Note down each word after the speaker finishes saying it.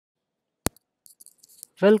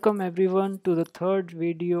Welcome everyone to the third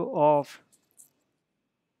video of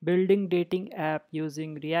building dating app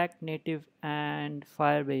using React Native and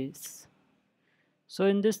Firebase. So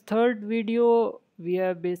in this third video we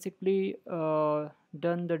have basically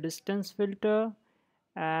done the distance filter,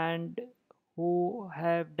 and who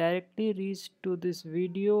have directly reached to this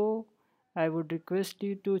video, I would request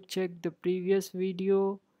you to check the previous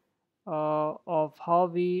video of how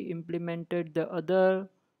we implemented the other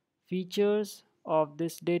features of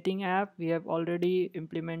this dating app. We have already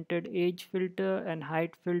implemented age filter and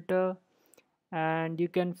height filter, and you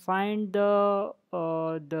can find the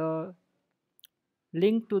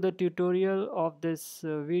link to the tutorial of this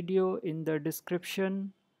video in the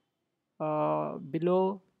description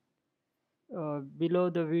below. Below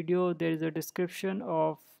the video there is a description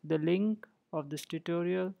of the link of this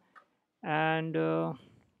tutorial, and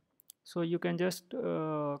so you can just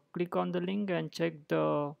click on the link and check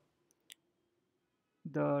the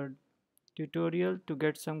tutorial to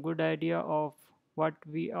get some good idea of what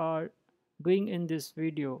we are doing in this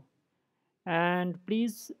video. And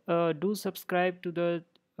please do subscribe to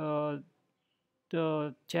uh,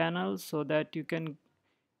 the channel so that you can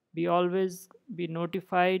be always be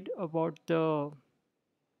notified about the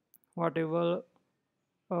whatever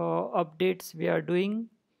updates we are doing.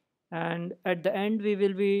 And at the end we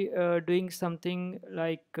will be doing something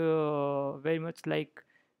like very much like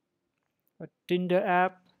a Tinder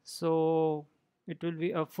app, so it will be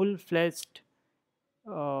a full-fledged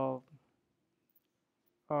uh,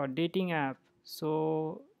 dating app.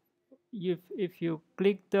 So if you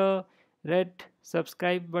click the red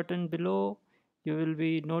subscribe button below, you will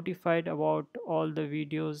be notified about all the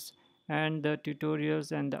videos and the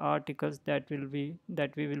tutorials and the articles that we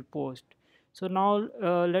will post. So now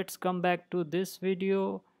let's come back to this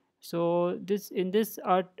video. So this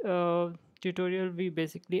art tutorial we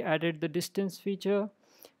basically added the distance feature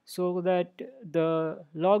so that the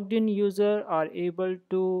logged in user are able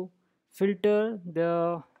to filter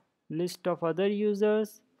the list of other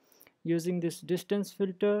users using this distance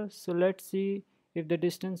filter. So let's see if the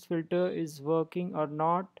distance filter is working or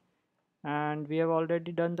not. And we have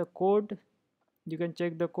already done the code. You can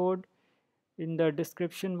check the code in the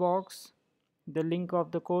description box, the link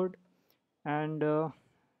of the code. And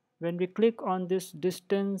when we click on this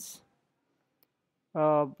distance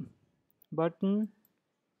uh, button,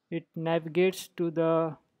 it navigates to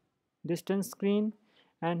the distance screen,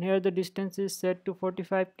 and here the distance is set to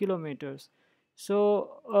 45 kilometers.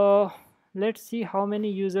 So let's see how many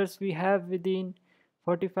users we have within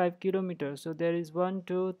 45 kilometers. So there is 1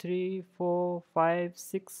 2 3 4 5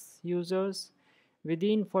 6 users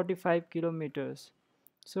within 45 kilometers.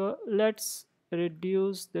 So let's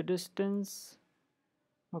reduce the distance.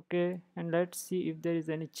 Okay, and let's see if there is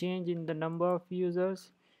any change in the number of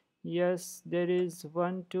users. Yes, there is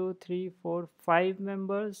 1 2 3 4 5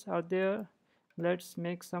 members are there. Let's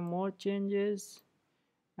make some more changes,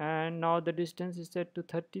 and now the distance is set to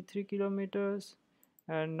 33 kilometers,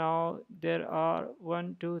 and now there are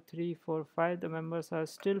 1 2 3 4 5, the members are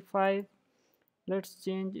still 5. Let's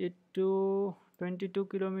change it to 22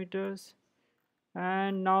 kilometers,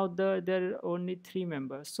 and now there are only 3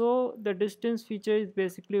 members. So the distance feature is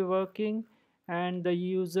basically working, and the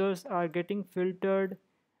users are getting filtered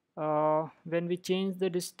when we change the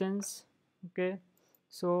distance. Okay,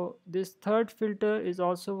 so this third filter is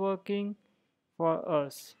also working for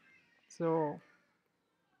us. So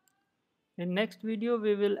in next video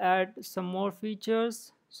we will add some more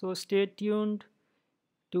features, so stay tuned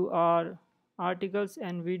to our articles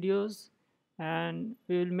and videos, and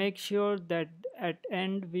we will make sure that at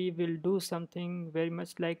end we will do something very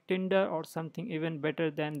much like Tinder or something even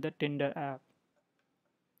better than the Tinder app.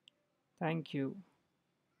 Thank you.